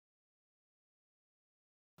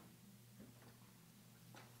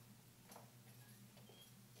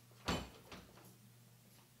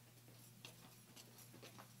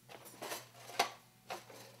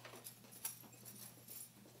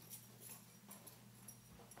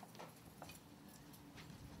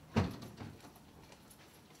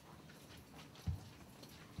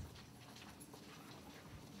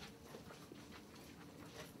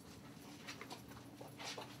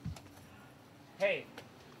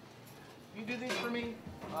you do these for me?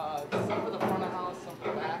 Some for the front of the house, some for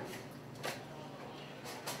the back.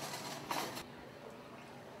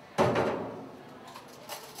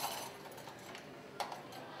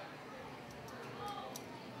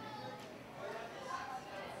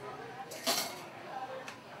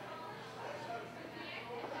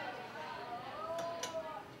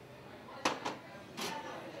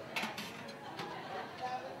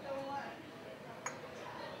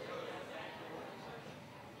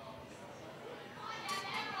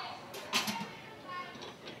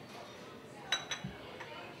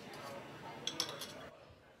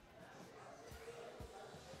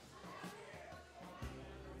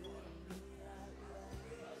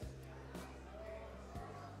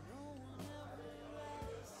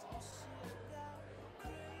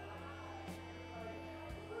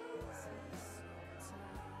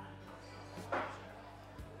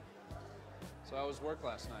 So how was work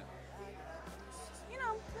last night? You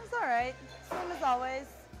know, it was all right. Same as always.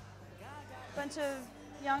 Bunch of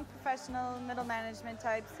young professional middle management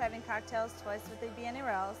types having cocktails twice what they'd be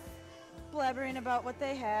anywhere else. Blabbering about what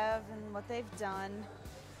they have and what they've done.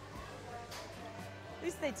 At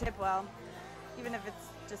least they tip well, even if it's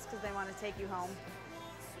just because they want to take you home.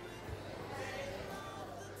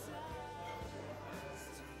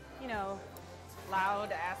 You know,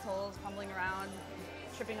 loud assholes fumbling around,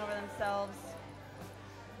 tripping over themselves.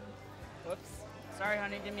 Whoops. Sorry,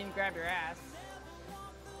 honey, didn't mean to grab your ass.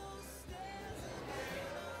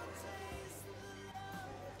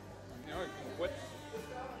 You know, you can quit.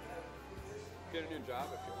 Get a new job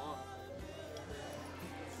if you want.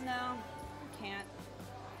 No, I can't.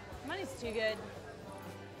 Money's too good.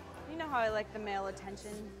 You know how I like the male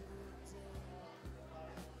attention.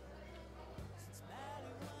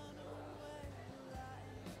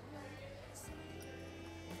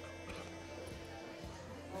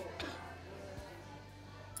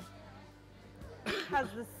 How's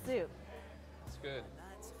the soup? It's good.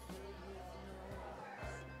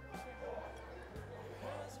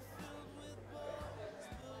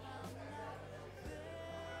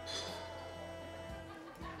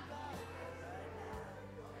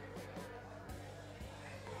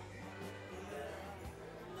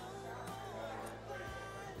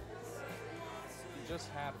 You just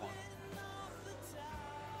had one.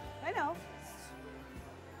 I know.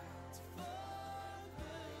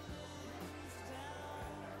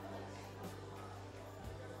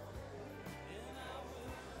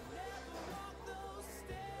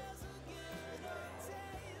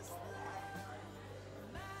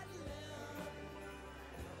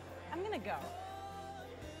 I'm gonna go. I'm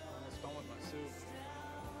almost done with my soup.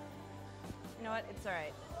 You know what? It's all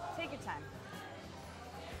right. Take your time.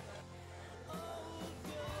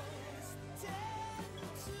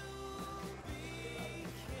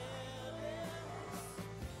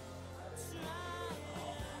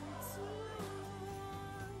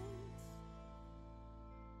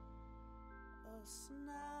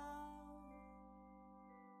 Now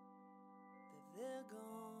that they're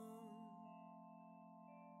gone,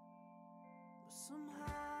 but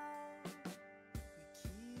somehow we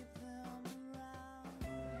keep them around.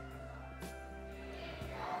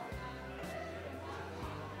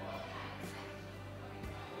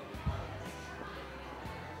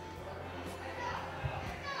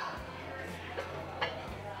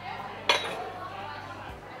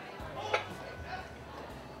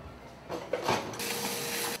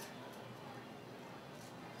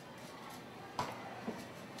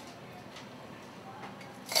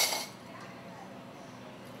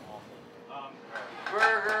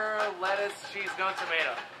 Burger, lettuce, cheese, no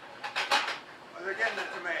tomato. Well, they're getting the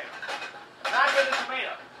tomato. Not getting the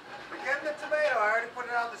tomato. They're getting the tomato. I already put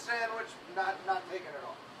it on the sandwich. Not taking it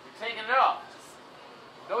all. You're taking it off.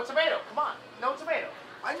 No tomato. Come on. No tomato.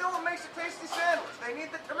 I know it makes a tasty sandwich. They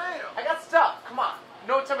need the tomato. I got stuff. Come on.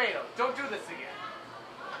 No tomato. Don't do this again.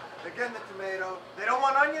 They're getting the tomato. They don't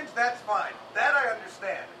want onions. That's fine. That I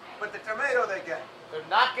understand. But the tomato they get. They're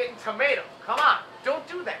not getting tomato. Come on. Don't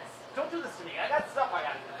do this. Don't do this to me. I got stuff I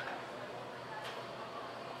gotta do.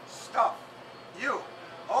 Stuff. You.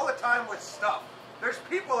 All the time with stuff. There's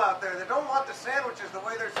people out there that don't want the sandwiches the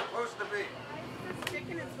way they're supposed to be. This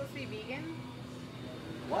chicken is supposed to be vegan?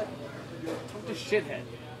 What? Who's the shithead?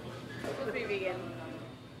 It's supposed to be vegan.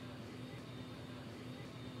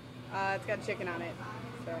 It's got chicken on it.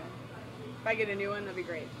 So if I get a new one, that'd be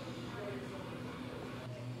great.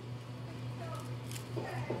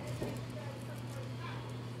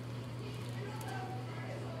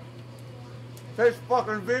 Tastes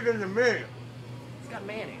fucking vegan to me. It's got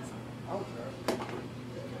mayonnaise. I don't care.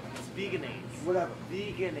 It's veganese. Whatever.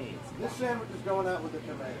 Veganese. This sandwich is going out with the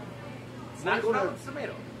tomato. It's not going out with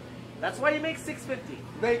tomato. That's why you make $6.50.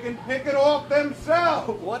 They can pick it off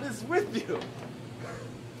themselves. What is with you?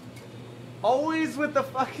 Always with the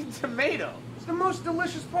fucking tomato. It's the most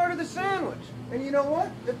delicious part of the sandwich. And you know what?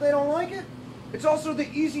 If they don't like it, it's also the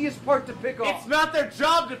easiest part to pick off. It's not their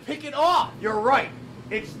job to pick it off. You're right.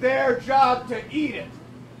 It's their job to eat it.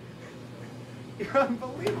 You're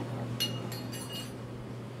unbelievable.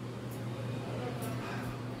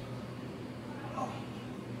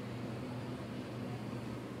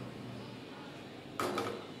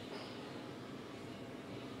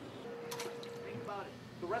 Think about it.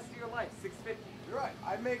 The rest of your life, $6.50. You're right.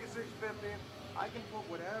 I make it $6.50. I can put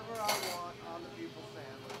whatever I want on the people's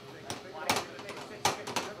sandwich. They can pick Why it are up. you gonna make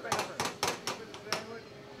 $6.50? Whatever. For the sandwich.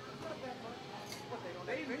 It's not that much. What, they don't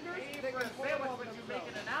They have fingers? pay They for a can put it sandwich off what you make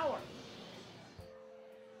in themselves. an hour.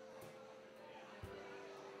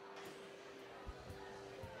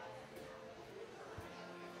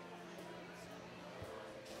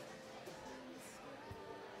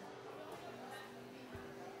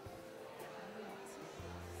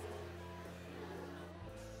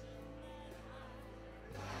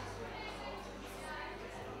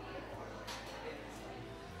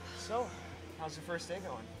 So, how's your first day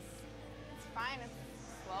going? It's fine. It's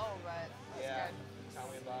slow, but it's good. Tell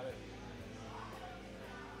me about it.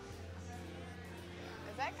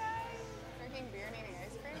 Is that guy drinking beer and eating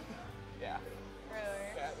ice cream? Yeah. Really?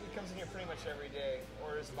 Yeah, he comes in here pretty much every day,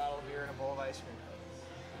 orders a bottle of beer and a bowl of ice cream.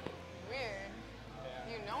 Weird. Yeah. Do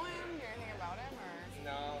you know him? Do you know anything about him? Or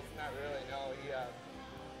No, not really, no.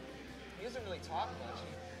 He doesn't really talk much.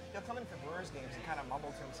 He'll come in for Brewers games and kind of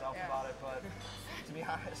mumble to himself Yeah. about it, but to be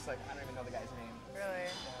honest, like, I don't even know the guy's name.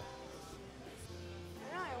 really?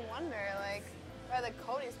 I wonder, like, by the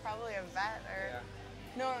coat, he's probably a vet or.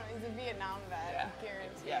 Yeah. No, he's a Vietnam vet,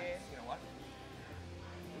 guaranteed. Yeah. You know what?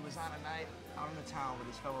 It was on a night out in the town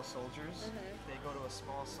with his fellow soldiers. They go to a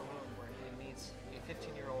small saloon where he meets a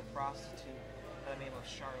 15-year-old prostitute by the name of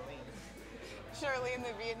Charlene. Charlene,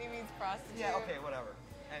 the Vietnamese prostitute. Yeah, okay, whatever.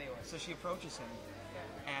 Anyway, so she approaches him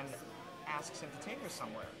and asks him to take her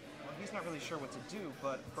somewhere. Well, he's not really sure what to do,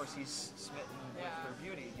 but of course he's smitten with Yeah. her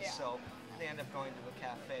beauty. Yeah. So they end up going to a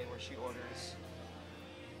cafe where she orders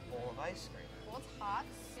a bowl of ice cream. Well, it's hot.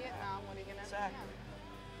 Vietnam. What are you gonna Exactly.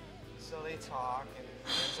 do? So they talk and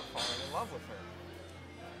he ends up falling in love with her.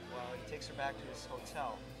 Well, he takes her back to his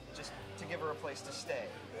hotel just to give her a place to stay.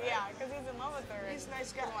 Yeah, because he's in love with her. He's a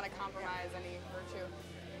nice He doesn't guy. want to compromise any virtue.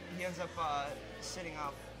 He ends up sitting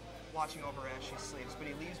up, watching over her as she sleeps, but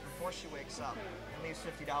he leaves before she wakes up and leaves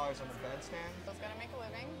 $50 on the bedstand. So he's got to make a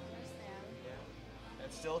living. Understand? Yeah.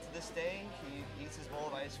 And still to this day, he eats his bowl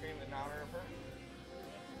of ice cream in honor of her.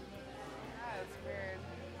 Yeah, it's weird.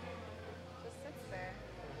 Just sits there.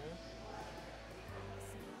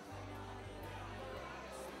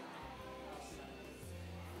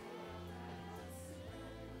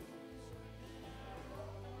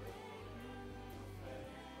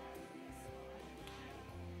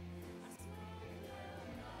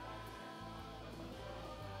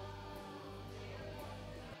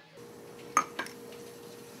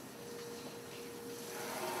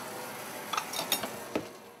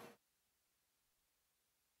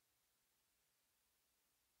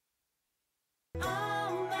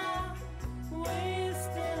 I'm not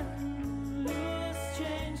wasting loose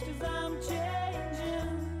change 'cause